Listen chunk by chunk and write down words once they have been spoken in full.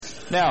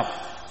Now,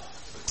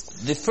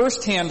 the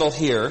first handle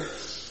here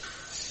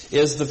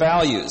is the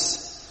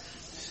values.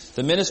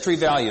 The ministry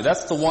value.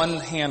 That's the one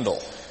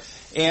handle.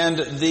 And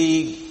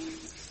the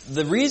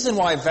reason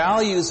why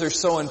values are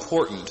so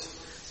important,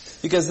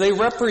 because they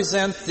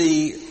represent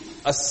the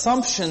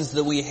assumptions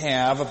that we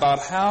have about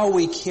how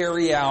we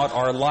carry out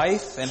our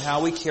life and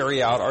how we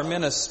carry out our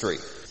ministry.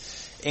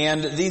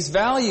 And these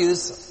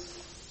values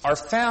are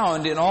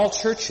found in all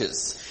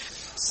churches.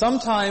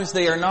 Sometimes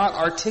they are not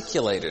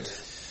articulated.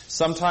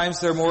 Sometimes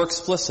they're more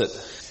explicit.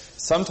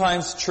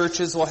 Sometimes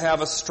churches will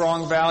have a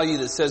strong value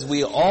that says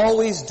we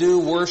always do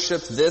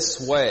worship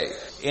this way.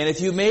 And if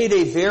you made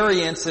a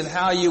variance in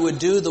how you would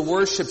do the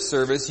worship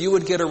service, you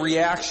would get a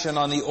reaction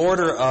on the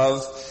order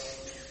of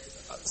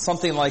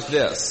something like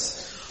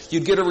this.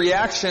 You'd get a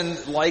reaction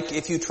like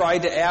if you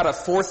tried to add a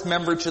fourth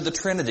member to the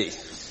Trinity.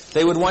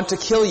 They would want to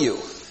kill you.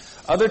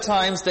 Other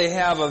times they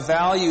have a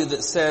value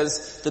that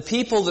says the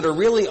people that are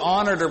really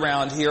honored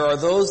around here are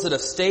those that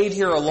have stayed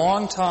here a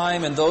long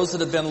time and those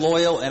that have been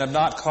loyal and have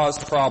not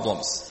caused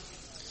problems.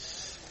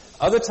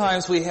 Other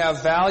times we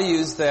have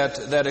values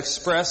that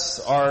express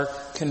our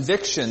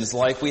convictions,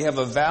 like we have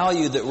a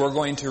value that we're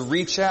going to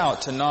reach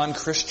out to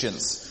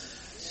non-Christians.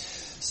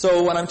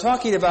 So when I'm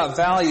talking about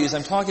values,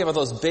 I'm talking about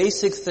those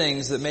basic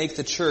things that make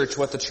the church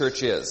what the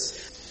church is.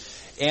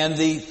 And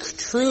the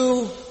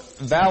true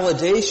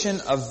validation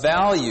of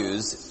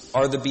values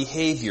are the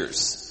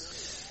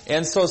behaviors.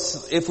 And so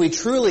if we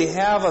truly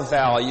have a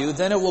value,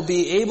 then it will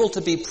be able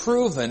to be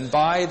proven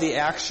by the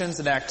actions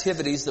and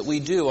activities that we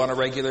do on a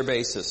regular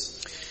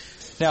basis.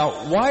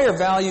 Now, why are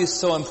values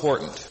so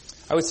important?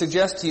 I would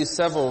suggest to you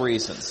several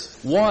reasons.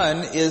 One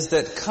is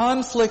that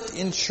conflict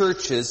in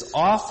churches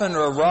often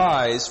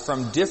arise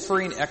from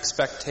differing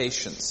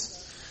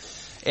expectations.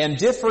 And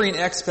differing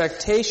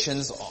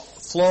expectations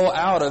flow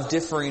out of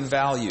differing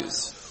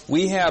values.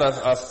 We had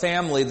a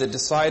family that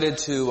decided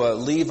to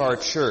leave our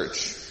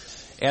church.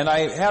 And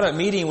I had a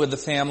meeting with the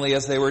family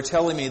as they were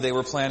telling me they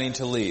were planning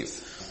to leave.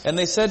 And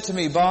they said to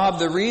me, Bob,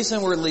 the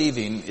reason we're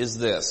leaving is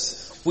this.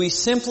 We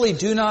simply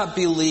do not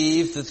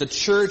believe that the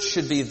church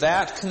should be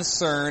that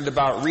concerned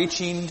about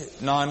reaching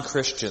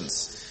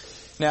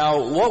non-Christians.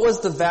 Now, what was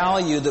the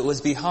value that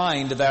was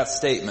behind that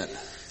statement?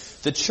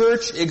 The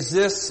church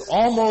exists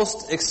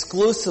almost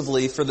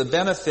exclusively for the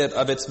benefit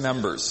of its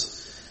members.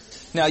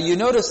 Now, you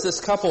notice this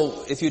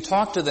couple, if you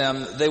talk to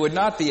them, they would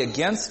not be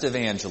against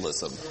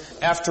evangelism.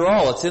 After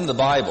all, it's in the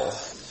Bible.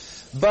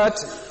 But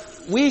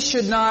we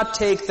should not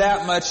take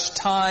that much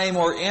time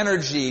or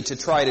energy to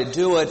try to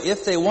do it.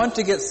 If they want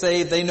to get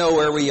saved, they know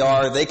where we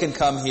are. They can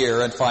come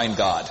here and find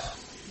God.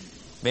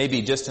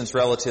 Maybe distant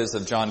relatives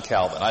of John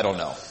Calvin. I don't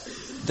know.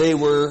 They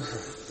were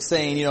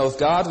saying, if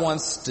God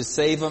wants to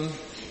save them,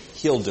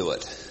 He'll do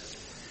it.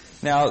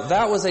 Now,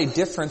 that was a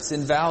difference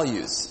in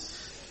values.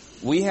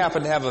 We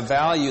happen to have a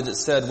value that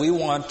said we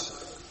want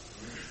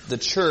the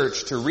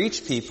church to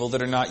reach people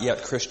that are not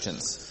yet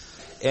Christians.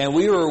 And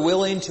we were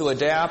willing to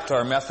adapt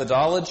our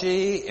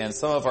methodology and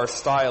some of our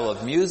style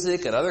of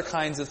music and other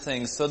kinds of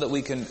things so that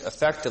we can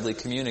effectively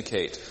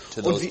communicate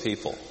to those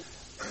people.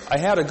 I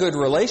had a good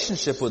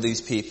relationship with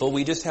these people.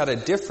 We just had a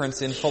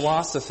difference in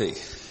philosophy.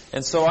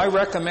 And so I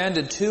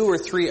recommended 2 or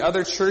 3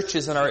 other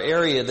churches in our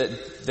area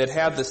that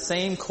had the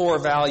same core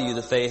value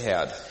that they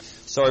had.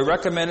 So I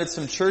recommended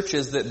some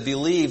churches that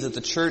believe that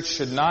the church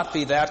should not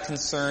be that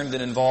concerned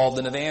and involved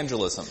in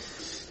evangelism.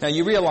 Now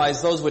you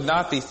realize those would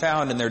not be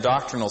found in their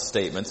doctrinal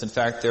statements. In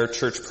fact, their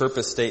church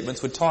purpose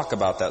statements would talk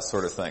about that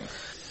sort of thing.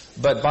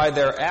 But by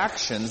their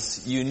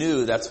actions, you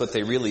knew that's what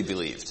they really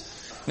believed.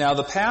 Now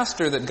the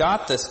pastor that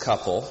got this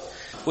couple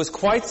was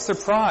quite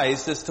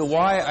surprised as to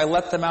why I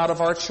let them out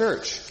of our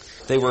church.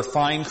 They were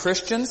fine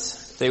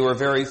Christians, they were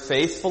very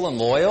faithful and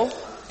loyal,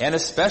 and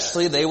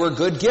especially they were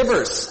good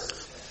givers.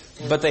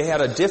 But they had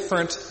a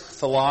different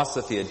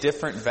philosophy, a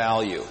different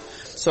value.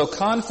 So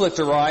conflict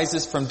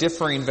arises from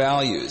differing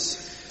values.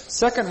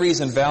 Second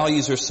reason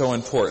values are so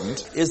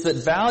important is that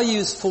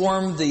values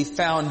form the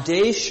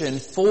foundation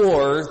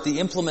for the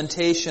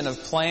implementation of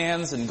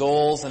plans and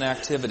goals and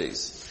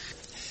activities.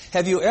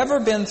 Have you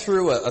ever been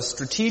through a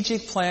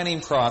strategic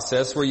planning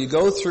process where you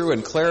go through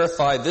and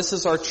clarify, this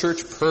is our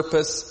church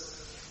purpose,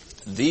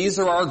 these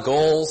are our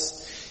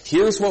goals,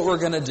 here's what we're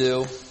going to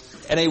do,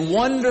 and a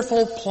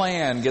wonderful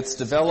plan gets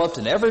developed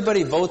and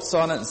everybody votes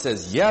on it and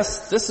says,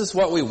 yes, this is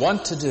what we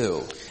want to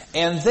do.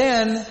 And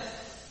then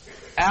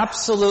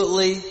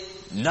absolutely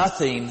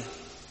nothing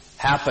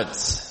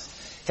happens.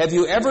 Have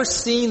you ever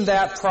seen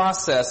that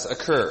process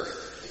occur?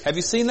 Have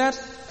you seen that?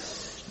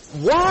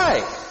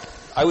 Why?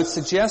 I would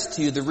suggest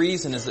to you the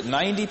reason is that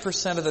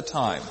 90% of the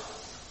time,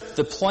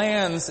 the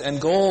plans and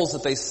goals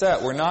that they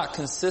set were not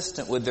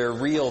consistent with their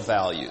real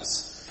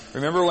values.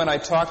 Remember when I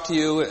talked to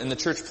you in the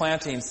church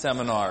planting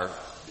seminar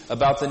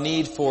about the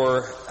need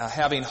for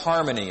having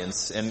harmony and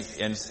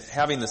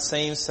having the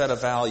same set of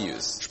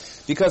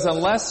values? Because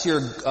unless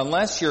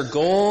your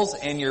goals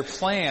and your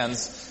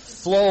plans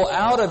flow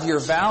out of your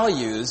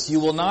values,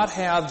 you will not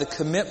have the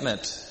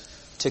commitment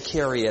to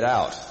carry it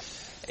out.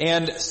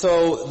 And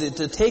so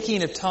the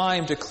taking of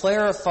time to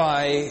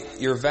clarify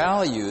your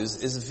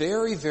values is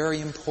very, very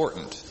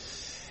important.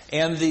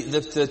 And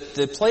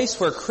the place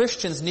where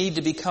Christians need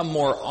to become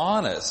more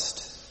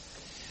honest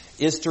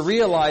is to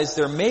realize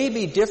there may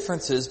be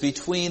differences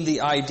between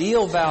the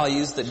ideal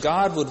values that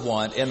God would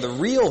want and the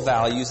real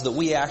values that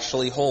we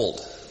actually hold.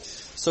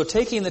 So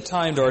taking the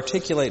time to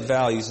articulate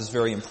values is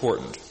very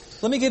important.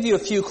 Let me give you a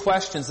few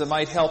questions that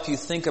might help you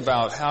think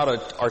about how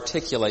to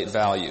articulate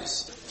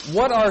values.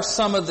 What are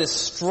some of the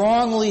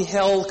strongly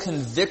held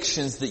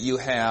convictions that you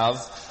have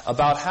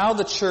about how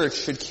the church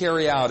should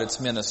carry out its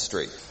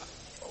ministry?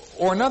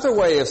 Or another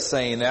way of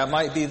saying that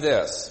might be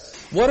this.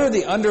 What are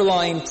the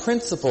underlying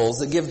principles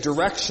that give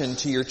direction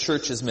to your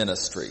church's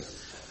ministry?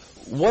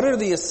 What are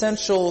the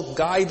essential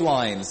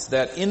guidelines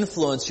that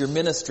influence your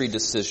ministry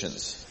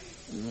decisions?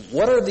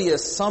 What are the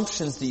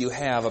assumptions that you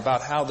have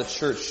about how the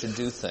church should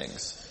do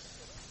things?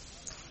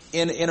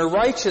 In a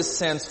righteous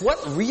sense,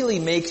 what really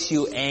makes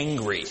you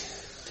angry?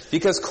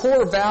 Because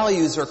core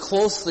values are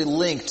closely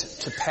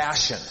linked to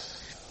passion.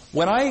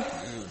 When I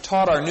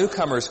taught our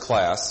newcomers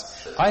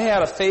class, I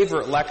had a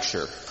favorite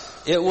lecture.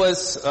 It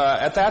was,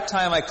 at that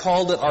time I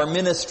called it our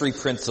ministry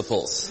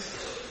principles.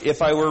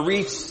 If I were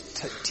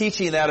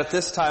teaching that at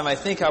this time, I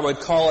think I would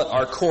call it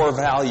our core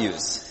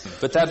values.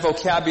 But that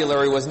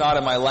vocabulary was not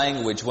in my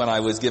language when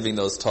I was giving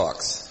those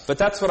talks. But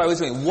that's what I was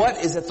doing.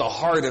 What is at the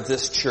heart of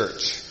this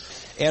church?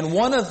 And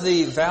one of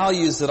the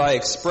values that I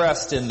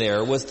expressed in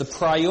there was the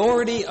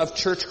priority of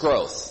church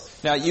growth.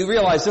 Now, you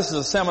realize this is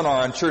a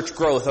seminar on church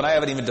growth, and I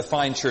haven't even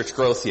defined church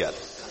growth yet.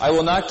 I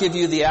will not give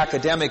you the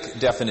academic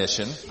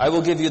definition. I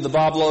will give you the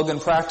Bob Logan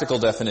practical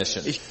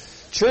definition.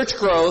 Church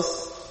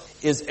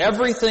growth is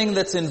everything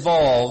that's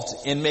involved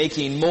in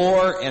making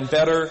more and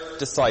better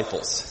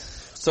disciples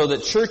so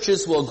that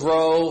churches will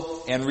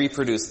grow and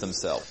reproduce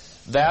themselves.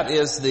 That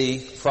is the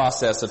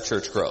process of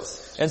church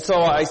growth. And so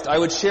I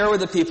would share with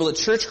the people that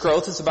church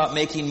growth is about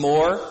making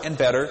more and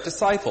better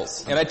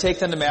disciples. And I take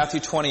them to Matthew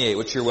 28,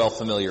 which you're well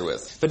familiar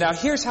with. But now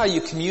here's how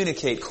you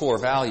communicate core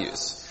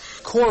values.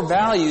 Core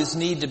values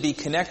need to be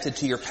connected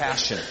to your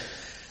passion.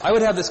 I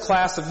would have this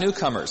class of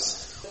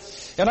newcomers.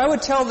 And I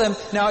would tell them,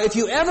 now if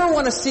you ever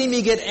want to see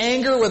me get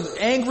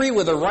angry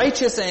with a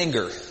righteous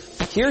anger,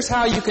 here's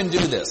how you can do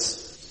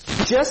this.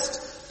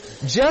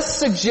 Just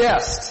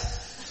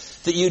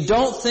suggest that you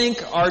don't think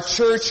our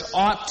church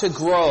ought to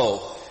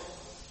grow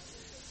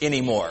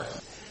anymore.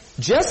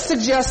 Just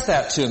suggest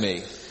that to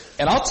me,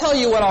 and I'll tell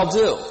you what I'll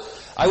do.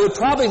 I would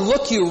probably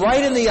look you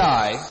right in the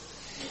eye,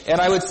 and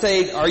I would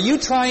say, are you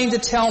trying to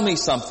tell me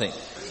something?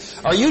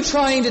 Are you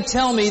trying to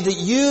tell me that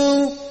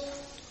you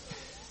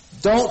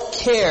don't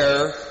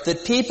care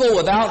that people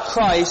without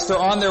Christ are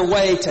on their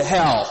way to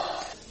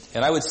hell?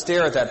 And I would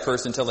stare at that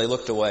person until they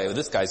looked away. Well,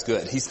 this guy's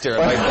good. He's staring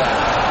like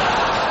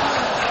that.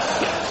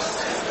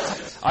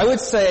 I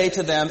would say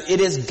to them, it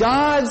is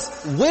God's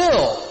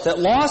will that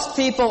lost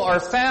people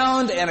are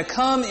found and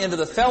come into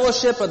the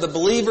fellowship of the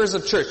believers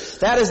of church.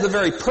 That is the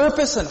very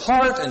purpose and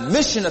heart and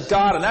mission of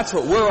God, and that's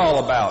what we're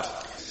all about.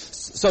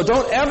 So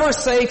don't ever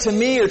say to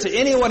me or to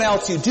anyone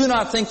else, you do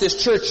not think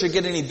this church should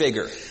get any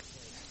bigger.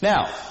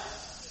 Now,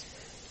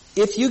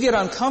 if you get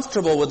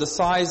uncomfortable with the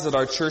size that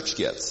our church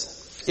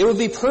gets, it would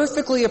be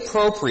perfectly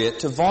appropriate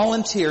to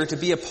volunteer to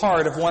be a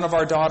part of one of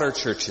our daughter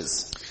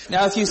churches.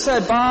 Now, if you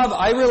said, Bob,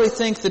 I really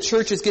think the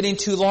church is getting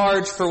too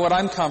large for what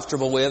I'm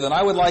comfortable with, and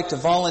I would like to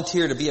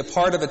volunteer to be a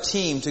part of a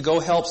team to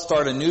go help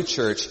start a new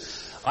church,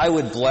 I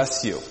would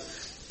bless you.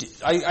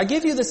 I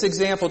give you this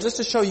example just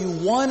to show you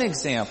one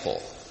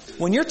example.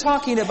 When you're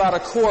talking about a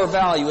core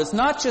value, it's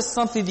not just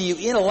something that you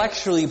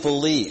intellectually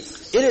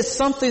believe. It is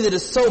something that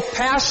is so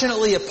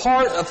passionately a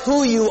part of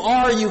who you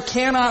are, you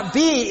cannot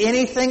be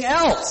anything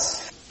else.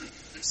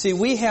 See,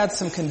 we had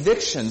some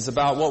convictions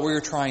about what we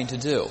were trying to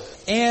do.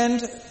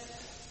 And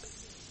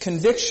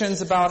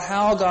convictions about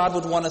how God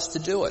would want us to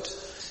do it.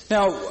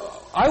 Now,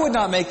 I would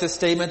not make the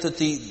statement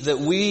that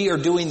we are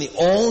doing the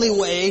only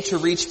way to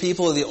reach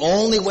people, or the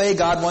only way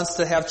God wants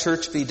to have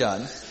church be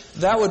done.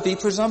 That would be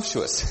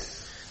presumptuous.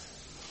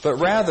 But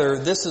rather,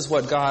 this is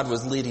what God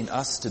was leading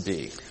us to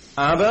be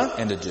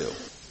and to do.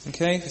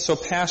 Okay? So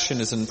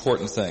passion is an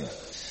important thing.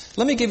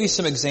 Let me give you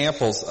some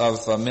examples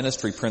of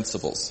ministry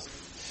principles.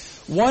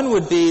 One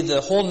would be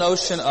the whole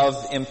notion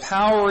of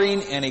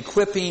empowering and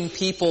equipping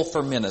people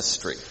for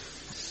ministry.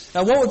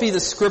 Now, what would be the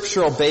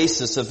scriptural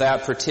basis of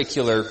that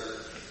particular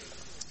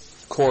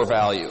core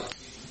value?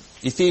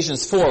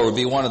 Ephesians 4 would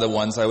be one of the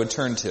ones I would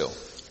turn to.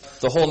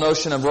 The whole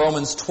notion of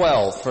Romans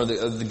 12 for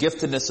the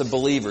giftedness of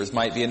believers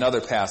might be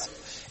another passage.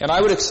 And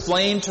I would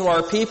explain to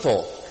our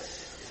people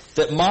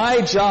that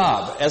my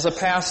job as a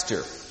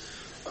pastor,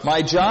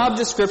 my job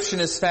description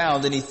is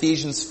found in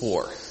Ephesians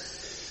 4.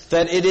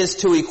 That it is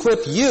to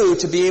equip you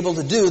to be able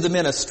to do the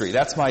ministry.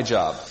 That's my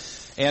job.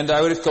 And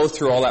I would go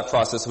through all that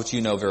process, which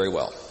you know very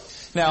well.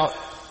 Now,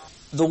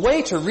 the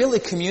way to really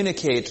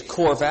communicate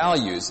core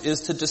values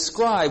is to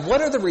describe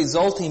what are the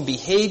resulting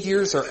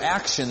behaviors or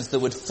actions that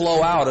would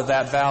flow out of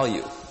that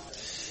value.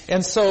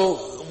 And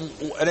so,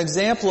 an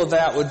example of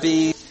that would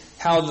be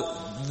how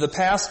the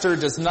pastor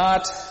does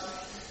not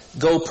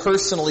go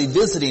personally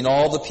visiting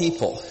all the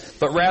people,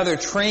 but rather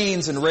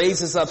trains and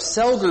raises up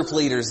cell group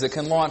leaders that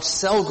can launch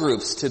cell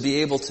groups to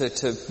be able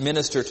to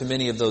minister to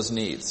many of those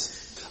needs.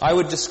 I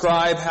would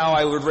describe how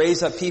I would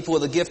raise up people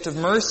with a gift of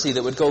mercy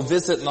that would go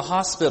visit in the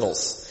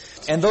hospitals.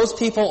 And those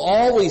people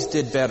always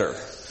did better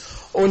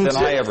than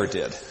I ever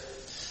did.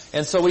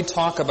 And so we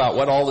talk about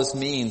what all this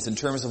means in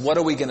terms of what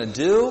are we going to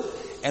do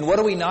and what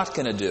are we not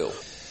going to do.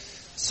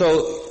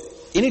 So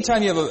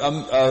anytime you have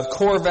a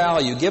core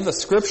value, give a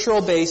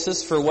scriptural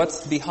basis for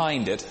what's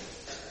behind it.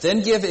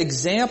 Then give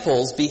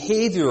examples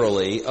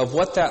behaviorally of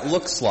what that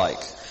looks like.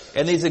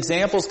 And these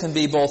examples can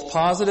be both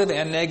positive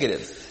and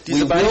negative.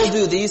 We will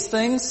do these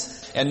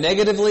things, and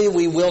negatively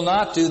we will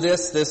not do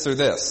this, this, or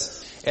this.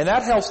 And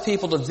that helps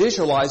people to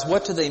visualize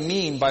what do they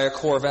mean by a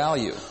core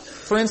value.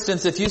 For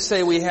instance, if you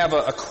say we have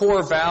a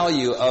core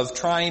value of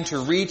trying to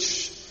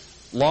reach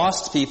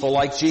lost people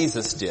like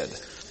Jesus did.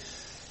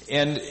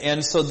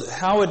 And so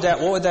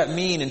what would that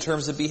mean in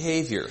terms of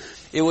behavior?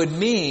 It would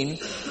mean,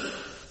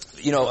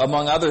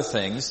 among other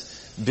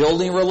things,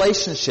 building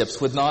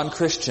relationships with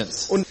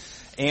non-Christians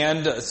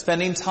and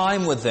spending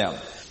time with them.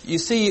 You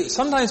see,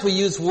 sometimes we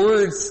use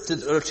words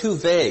that are too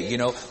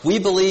vague. We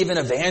believe in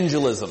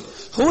evangelism.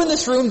 Who in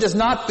this room does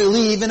not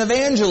believe in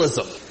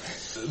evangelism?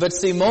 But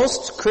see,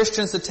 most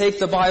Christians that take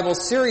the Bible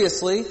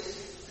seriously,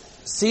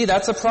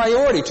 that's a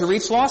priority, to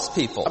reach lost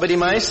people. But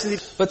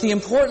the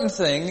important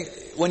thing,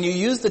 when you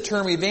use the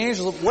term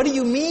evangelism, what do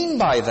you mean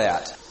by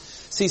that?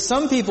 See,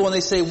 some people, when they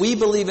say we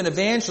believe in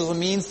evangelism,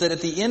 means that at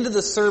the end of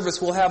the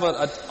service we'll have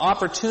an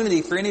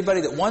opportunity for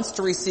anybody that wants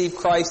to receive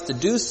Christ to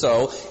do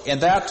so,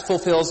 and that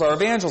fulfills our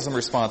evangelism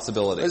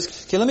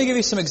responsibilities. Okay, let me give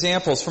you some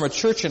examples from a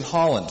church in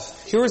Holland.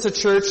 Here was a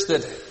church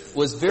that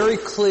was very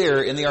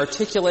clear in the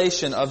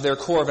articulation of their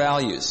core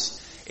values.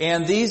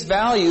 And these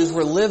values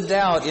were lived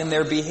out in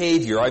their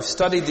behavior. I've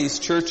studied these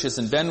churches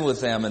and been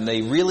with them, and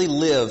they really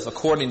live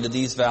according to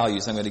these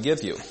values I'm going to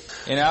give you.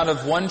 And out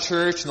of one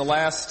church in the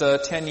last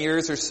 10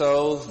 years or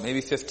so,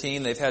 maybe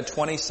 15, they've had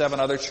 27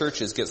 other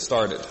churches get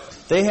started.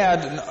 They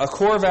had a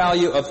core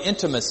value of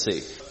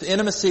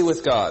intimacy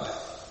with God.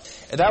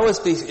 And that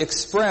was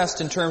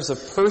expressed in terms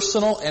of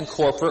personal and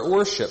corporate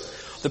worship,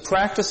 the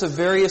practice of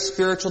various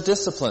spiritual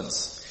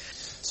disciplines.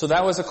 So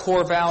that was a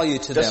core value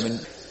to them.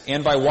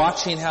 And by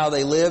watching how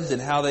they lived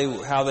and how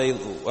they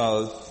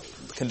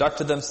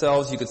conducted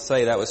themselves, you could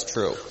say that was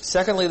true.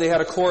 Secondly, they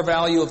had a core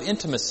value of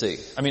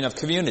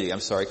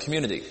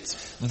community.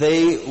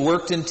 They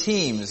worked in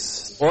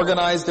teams,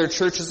 organized their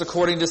churches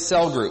according to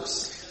cell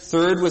groups.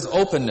 Third was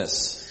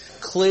openness,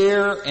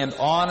 clear and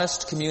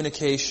honest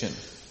communication.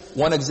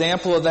 One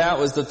example of that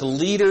was that the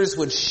leaders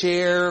would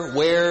share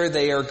where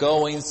they are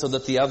going so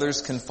that the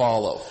others can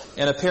follow.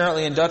 And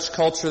apparently in Dutch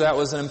culture that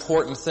was an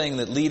important thing,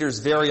 that leaders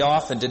very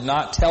often did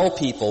not tell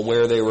people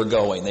where they were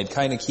going. They'd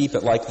kind of keep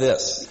it like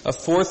this. A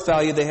fourth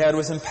value they had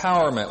was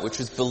empowerment, which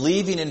was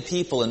believing in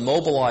people and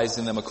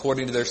mobilizing them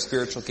according to their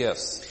spiritual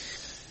gifts.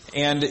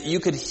 And you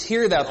could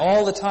hear that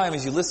all the time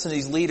as you listen to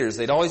these leaders.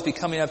 They'd always be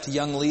coming up to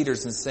young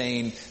leaders and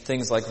saying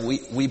things like,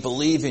 we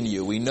believe in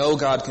you. We know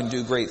God can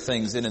do great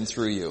things in and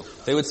through you.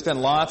 They would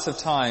spend lots of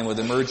time with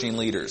emerging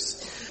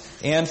leaders.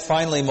 And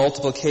finally,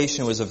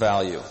 multiplication was a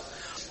value.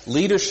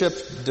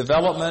 Leadership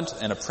development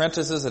and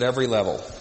apprentices at every level.